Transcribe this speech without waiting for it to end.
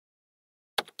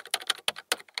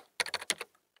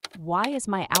Why is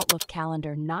my Outlook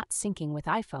calendar not syncing with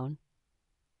iPhone?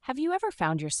 Have you ever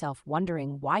found yourself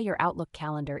wondering why your Outlook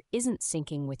calendar isn't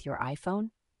syncing with your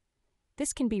iPhone?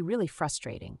 This can be really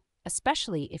frustrating,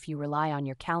 especially if you rely on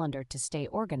your calendar to stay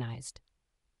organized.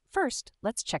 First,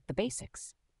 let's check the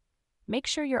basics. Make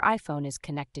sure your iPhone is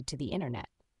connected to the internet.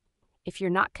 If you're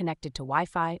not connected to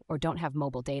Wi-Fi or don't have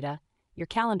mobile data, your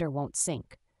calendar won't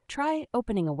sync. Try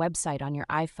opening a website on your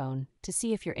iPhone to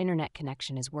see if your internet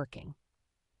connection is working.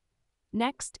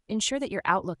 Next, ensure that your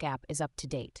Outlook app is up to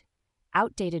date.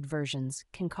 Outdated versions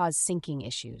can cause syncing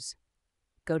issues.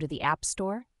 Go to the App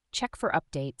Store, check for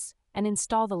updates, and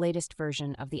install the latest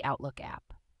version of the Outlook app.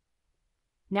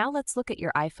 Now let's look at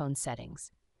your iPhone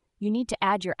settings. You need to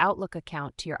add your Outlook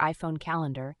account to your iPhone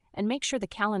calendar and make sure the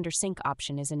calendar sync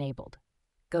option is enabled.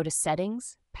 Go to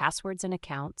Settings, Passwords and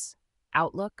Accounts,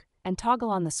 Outlook, and toggle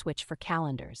on the switch for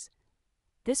calendars.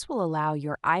 This will allow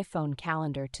your iPhone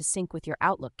calendar to sync with your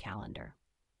Outlook calendar.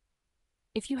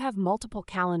 If you have multiple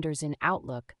calendars in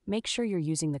Outlook, make sure you're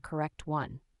using the correct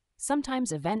one.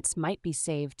 Sometimes events might be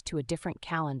saved to a different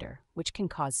calendar, which can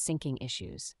cause syncing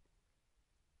issues.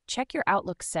 Check your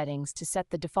Outlook settings to set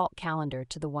the default calendar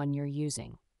to the one you're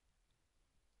using.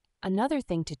 Another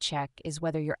thing to check is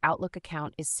whether your Outlook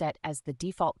account is set as the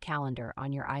default calendar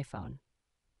on your iPhone.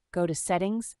 Go to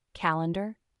Settings,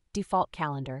 Calendar, Default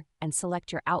Calendar, and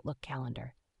select your Outlook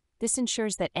calendar. This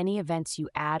ensures that any events you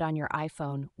add on your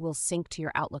iPhone will sync to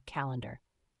your Outlook calendar.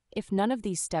 If none of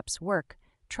these steps work,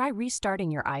 try restarting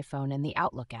your iPhone and the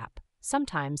Outlook app.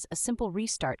 Sometimes a simple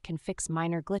restart can fix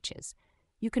minor glitches.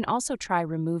 You can also try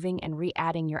removing and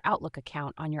re-adding your Outlook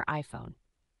account on your iPhone.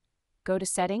 Go to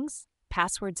Settings,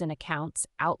 Passwords and Accounts,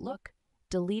 Outlook,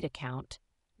 Delete Account,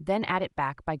 then add it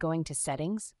back by going to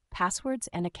Settings, Passwords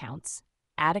and Accounts,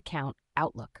 Add Account,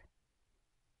 Outlook.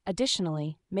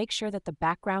 Additionally, make sure that the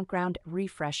background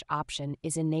refresh option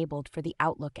is enabled for the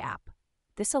Outlook app.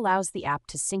 This allows the app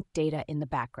to sync data in the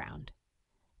background.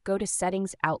 Go to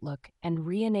Settings, Outlook, and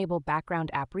re-enable background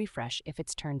app refresh if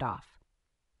it's turned off.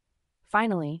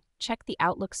 Finally, check the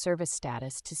Outlook service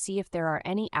status to see if there are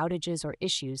any outages or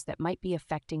issues that might be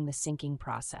affecting the syncing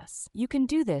process. You can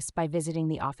do this by visiting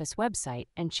the Office website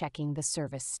and checking the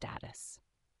service status.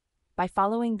 By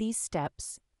following these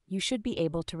steps, you should be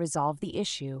able to resolve the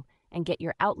issue and get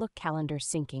your Outlook calendar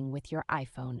syncing with your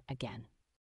iPhone again.